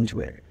scenes into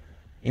it.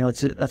 You know,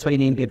 that's why you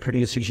need good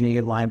producers, you need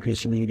good line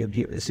producers, you need good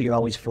viewers, so you're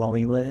always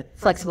flowing with it.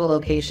 flexible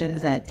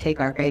locations that take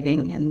our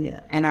craving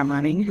and our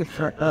money.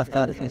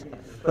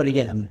 But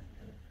again,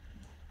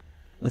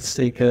 Let's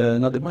take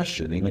another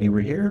question. Anybody over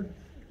here?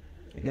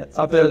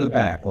 Up there in the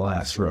back, the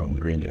last row,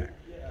 the green there.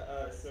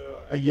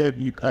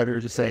 You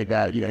covered to say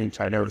that you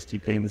try to notice 2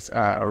 things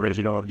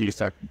original you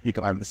stuff you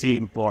can have the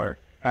scene for.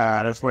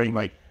 I was wondering,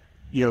 like,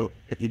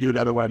 if you do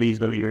another one of these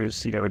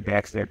movies,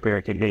 advanced that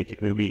where can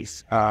make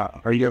movies,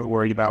 are you ever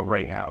worried about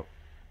running out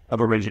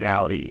of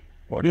originality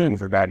or doing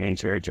for that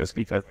nature just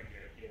because?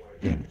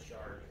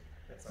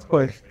 Of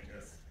course.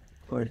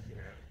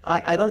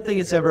 I don't think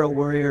it's ever a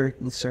worry or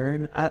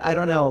concern. I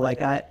don't know.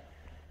 Like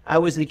I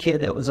was the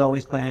kid that was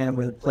always playing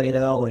with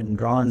Play-Doh and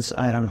drawings.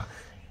 I don't know.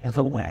 I'm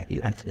a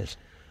wacky after this.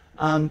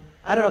 I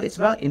don't know. It's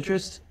about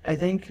interest. I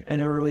think I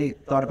never really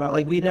thought about.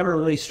 Like we never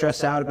really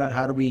stressed out about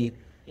how do we.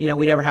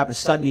 We never have to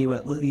study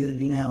what movie to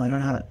now. I don't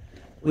know how to.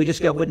 We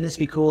just go, wouldn't this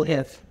be cool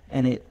if?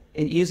 And it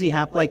usually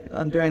happened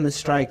like during the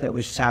strike that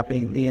was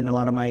happening. Me and a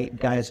lot of my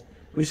guys,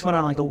 we just went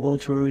on like a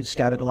world tour. We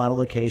scouted a lot of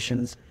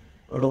locations.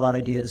 Wrote a lot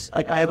of ideas.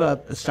 Like I have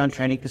a stunt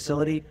training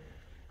facility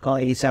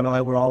called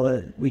 87,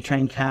 where we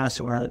train cast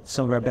where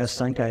some of our best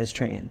stunt guys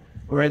train.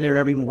 We're in there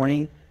every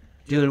morning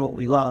doing what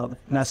we love,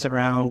 messing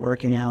around,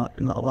 working out,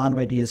 and a lot of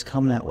ideas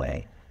come that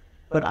way.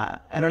 But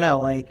I don't know,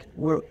 like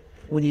we're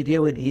when you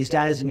deal with these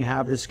guys and you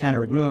have this kind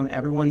of room,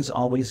 everyone's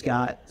always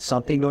got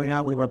something going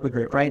on. We work with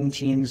great writing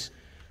teams.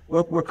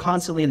 We're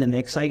constantly in the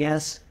mix, I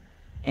guess.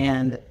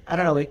 And I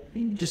don't know,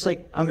 just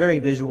like, I'm very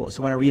visual.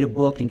 So when I read a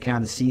book and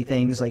kind of see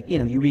things, like,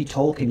 you read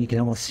Tolkien, you can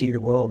almost see the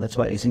world. That's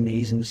why it's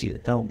amazing to see the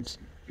films.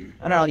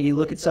 I don't know, you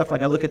look at stuff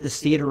like, I look at this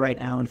theater right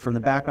now, and from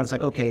the background, it's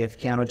like, okay, if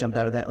Keanu jumped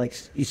out of that, like,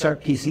 you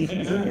start piecing.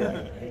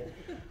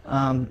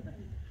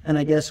 And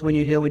I guess when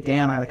you deal with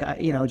Dan,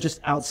 just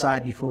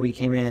outside before we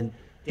came in,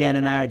 Dan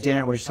and I at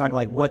dinner, we're just talking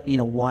like,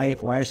 why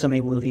are so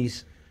many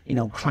movies,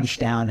 crunched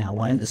down now?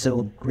 Why is it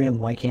so grim?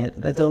 Why can't,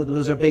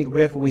 those are a big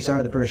riff when we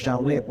started the first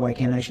John Wick. Why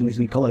can't actually movies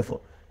be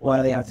colorful? Why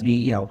do they have to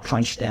be,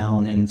 crunched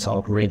down and it's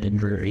all grim and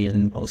dreary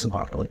and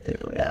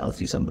post-apocalyptic? Yeah, let's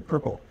do something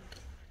purple.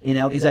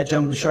 Is that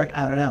jumping the shark?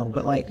 I don't know.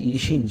 But like, you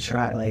shouldn't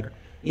try.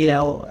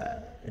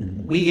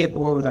 We get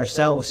bored with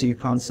ourselves, so you're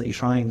constantly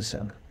trying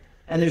stuff.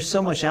 And there's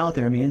so much out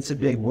there. I mean, it's a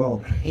big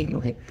world.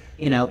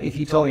 If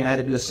you told me I had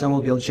to do a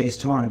snowmobile chase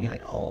tomorrow, I'd be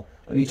like, oh.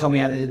 If you told me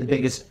I had to do the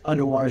biggest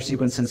underwater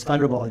sequence since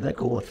Thunderball, I'd be like,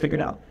 cool, let's figure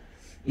it out.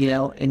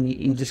 And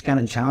you just kind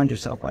of challenge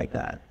yourself like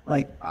that.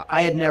 Like,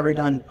 I had never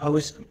done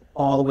post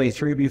all the way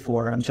through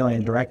before until I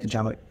directed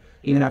John Wick,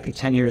 even after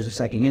 10 years of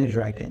second into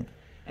directing.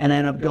 And I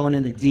ended up going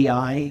into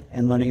DI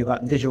and learning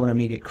about digital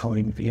intermediate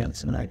coding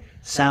fields. And I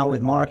sound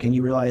with Mark, and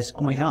you realize,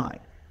 oh my God,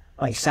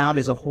 like, sound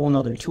is a whole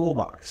nother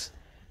toolbox.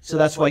 So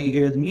that's why you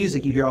hear the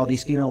music, you hear all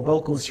these female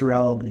vocals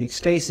throughout all the big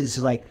spaces.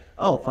 It's like,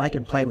 oh, if I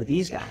can play with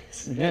these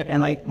guys.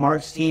 And like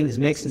Mark's team, his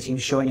mixing team,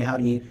 showing you how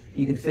you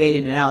can fade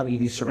in and out, you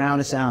can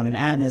surround sound and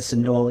addness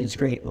and do all these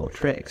great little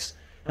tricks.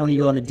 And when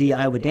you go into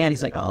DI with Dan,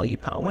 he's like, oh, you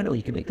power window,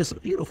 you can make this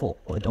look beautiful.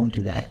 Well, don't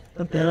do that.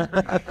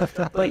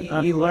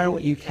 But you learn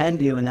what you can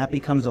do, and that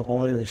becomes a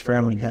whole other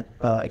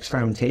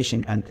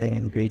experimentation kind of thing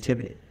and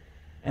creativity.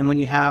 And when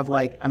you have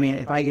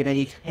if I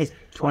get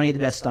 20 of the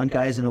best stunt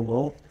guys in the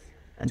world,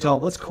 and so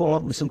let's call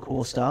up with some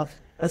cool stuff.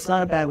 That's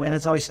not a bad way, and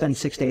it's always spent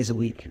 6 days a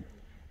week.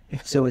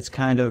 So it's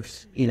kind of,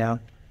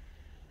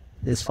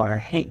 this fire,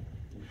 hey,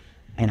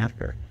 and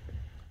after.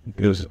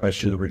 There's a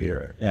question over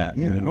here. Yeah.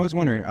 I was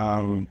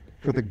wondering,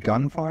 for the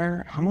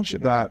gunfire, how much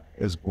of that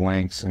is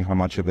blanks and how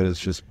much of it is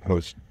just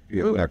post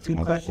effects?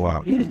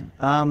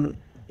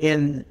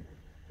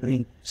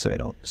 So I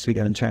don't speak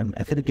out in term.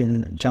 I think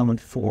in Gentleman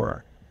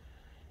 4,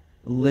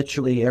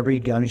 literally every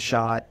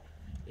gunshot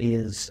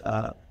is,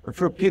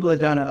 for people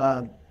that have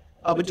done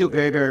up until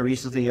very, very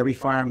recently, every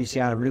firearm you see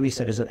out of release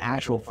set is an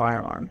actual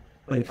firearm,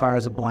 but it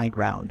fires a blank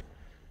round.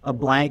 A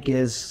blank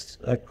is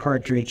a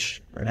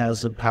cartridge that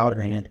has a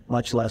powder in it,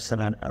 much less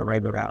than a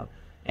regular round,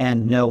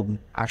 and no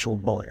actual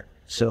bullet.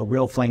 So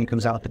real flame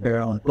comes out the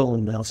barrel and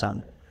boom, no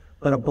sound.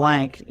 But a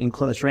blank in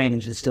close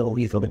range is still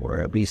lethal,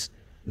 or at least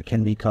it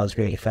can be cause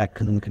great effect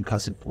because of the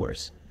concussive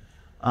force.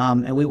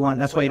 And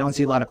that's why you don't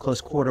see a lot of close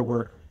quarter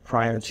work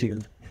prior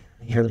to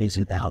the early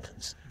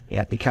 2000s. You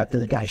have to cut to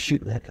the guy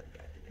shooting that,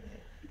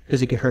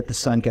 because it could hurt the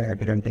stunt guy or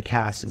could hurt the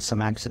cast, and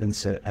some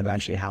accidents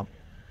eventually happen.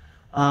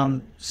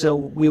 So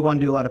we want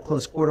to do a lot of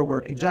close quarter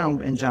work in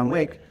John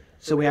Wick.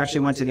 So we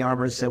actually went to the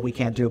armor and said we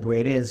can't do it the way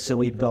it is. So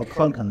we built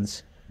plug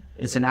guns.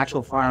 It's an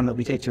actual firearm that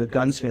we take to a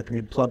gunsmith and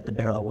we plug the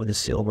barrel with a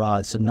steel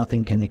rod, so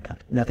nothing can come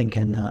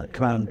out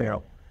of the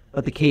barrel.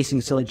 But the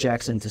casing still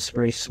ejects into a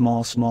very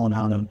small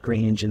amount of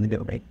range in the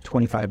barrel, right?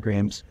 25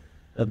 grams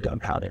of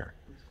gunpowder.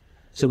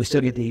 So we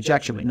still get the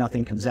ejection, but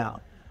nothing comes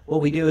out.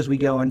 What we do is we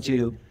go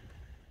into,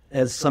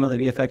 as some of the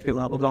VFX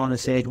people will go on the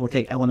stage, we'll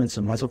take elements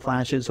of muzzle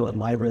flashes or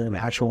library of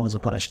actual muzzle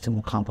flashes and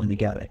we'll complement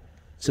together.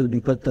 So we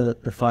put the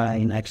fire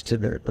next to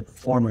the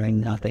performer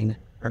and nothing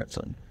hurts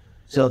them.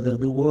 So the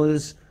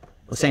rules,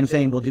 the same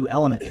thing, we'll do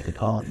element,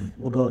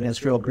 we'll go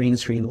against real green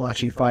screen, we'll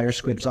actually fire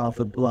squibs off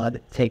with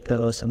blood, take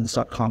those and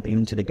start comping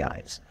them to the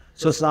guys.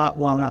 So it's not,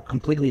 well, not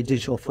completely a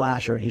digital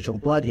flash or a digital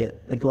blood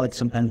hit, the blood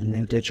sometimes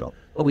is digital,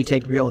 but we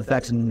take real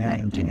effects and marry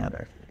them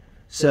together.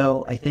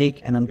 So I think,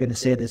 and I'm going to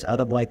say this,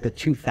 out of like the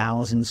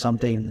 2,000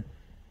 something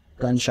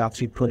gunshots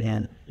we put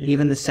in,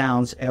 even the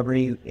sounds,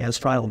 as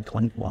probably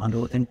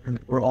 2,100,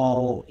 we're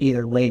all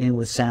either laden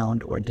with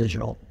sound or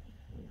digital.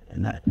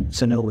 And that,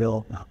 so no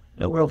real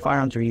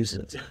firearms are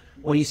used.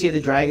 When you see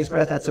the Dragon's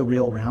Breath, that's a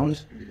real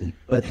round,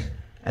 but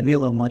that'd be a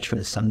little much for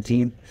the Sun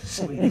team.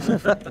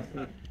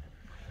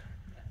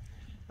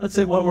 Let's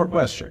say one more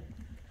question.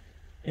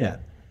 Yeah,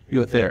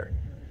 you there.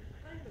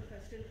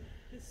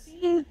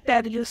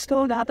 That you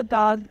stole out the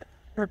dog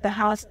or the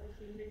house.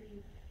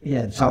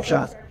 Yeah, Top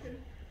Shot.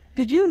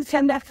 Did you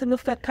intend that to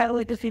look at kind of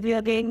like the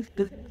video game?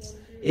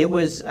 It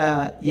was,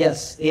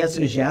 yes. The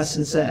answer is yes,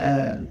 since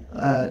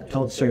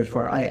told the story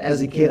before.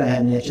 As a kid, I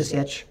had an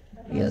Etch-a-Sketch.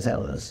 Yes, that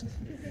was.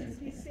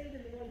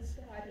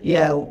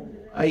 Yeah,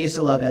 I used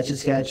to love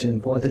Etch-a-Sketch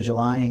and 4th of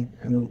July.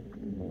 I mean,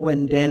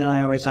 when Dan and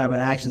I always talk about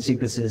action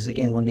sequences,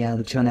 again, when you have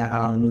a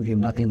 2.5-hour movie,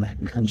 nothing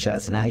like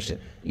gunshots and action,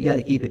 you got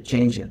to keep it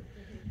changing.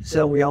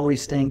 So we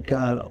always think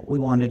we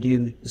want to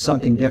do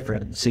something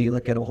different. So you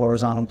look at a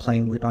horizontal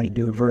plane, we want to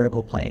do a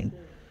vertical plane.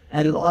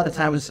 And a lot of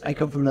times, I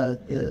come from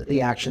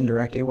the action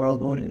directing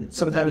world.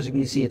 Sometimes when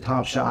you see a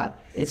top shot,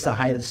 it's the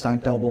height of the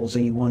stunt doubles,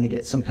 and you want to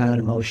get some kind of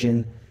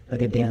emotion.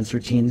 like a dance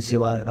routine, see a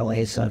lot of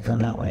LA stuff done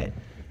that way.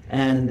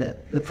 And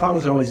the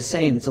problems are always the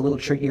same. It's a little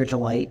trickier to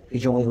light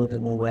because you're only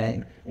looking one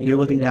way, and you're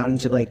looking down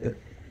into like the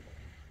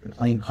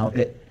plane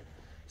cockpit.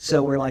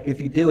 So we're like,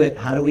 if you do it,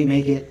 how do we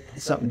make it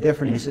something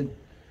different? He said,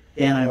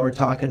 Dan and I were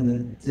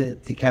talking to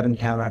Kevin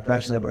Cowan, our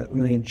professional, about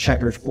really in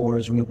checkered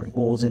floors, we're going to put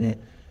holes in it.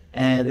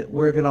 And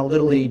we're going to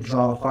literally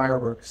draw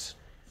fireworks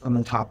from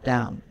the top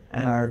down.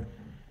 And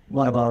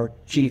one of our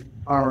chief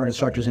armor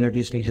instructors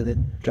introduced me to the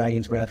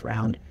Dragon's Breath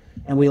round.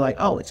 And we like,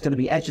 oh, it's going to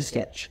be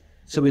Etch-a-Sketch.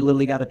 So we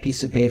literally got a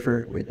piece of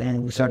paper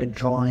and we started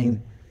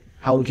drawing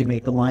how we could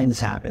make the lines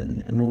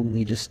happen. And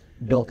we just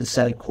built the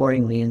set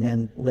accordingly and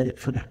then lit it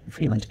for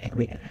pretty much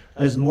every.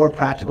 There's more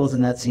practicals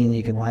in that scene than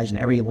you can imagine.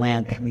 Every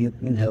lamp,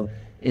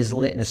 is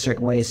lit in a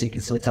certain way so you can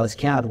still tell it's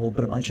Keanu. We'll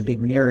put a bunch of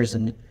big mirrors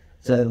and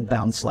so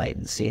bounce light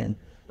and see it.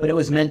 But it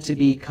was meant to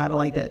be kind of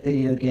like that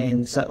video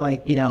game, so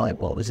like,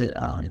 like what was it?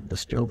 The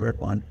Spielberg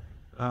one.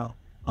 Oh.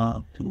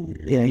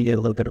 You get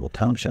a little bit of a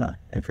tone shot,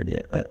 I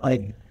forget. But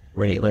like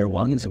regular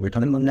ones, we're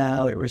talking about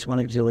now, it was one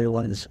of the earlier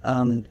ones.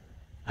 I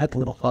had the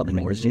little club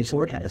in where's Jason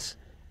Voorhees.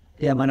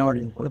 Yeah,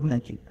 Minority, what am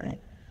I right?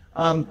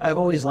 I've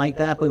always liked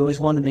that, but we always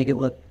wanted to make it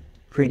look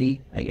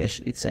pretty, I guess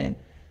you could say.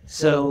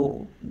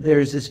 So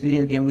there's this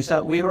video game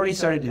we already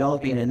started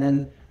developing, and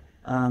then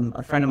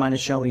a friend of mine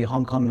is showing me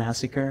Hong Kong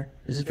Massacre.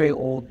 This is a very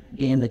old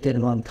game that did a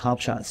lot of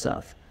Top Shot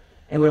stuff.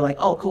 And we're like,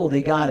 oh, cool,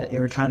 they got it. They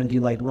were trying to do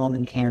like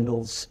Roman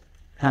candles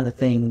kind of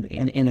thing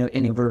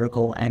in a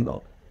vertical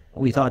angle.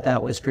 We thought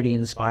that was pretty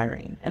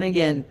inspiring. And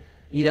again,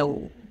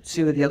 to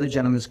the other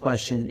gentleman's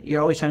question,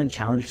 you're always trying to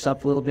challenge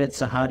yourself a little bit.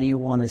 So how do you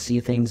want to see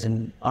things?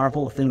 And our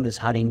whole thing is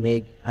how do you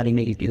make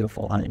it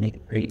beautiful? How do you make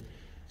it pretty?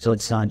 So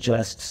it's not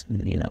just,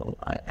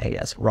 I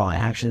guess, raw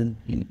action.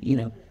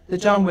 The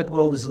John Wick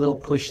world is a little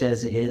pushed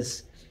as it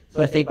is.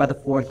 But I think by the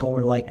fourth one,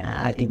 we're like,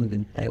 I think we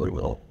can play with it a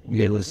little.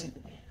 It was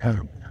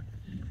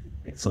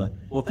Excellent.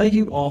 Well, thank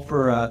you all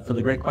for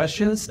the great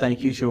questions.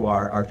 Thank you to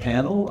our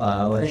panel.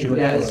 Thank you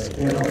guys.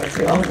 Thank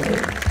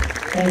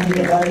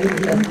you everybody.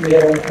 Thank you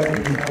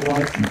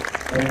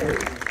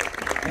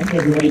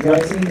everybody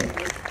watching.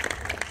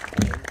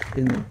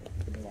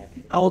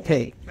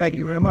 Okay, thank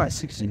you very much.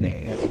 16.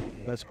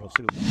 That's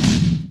possible.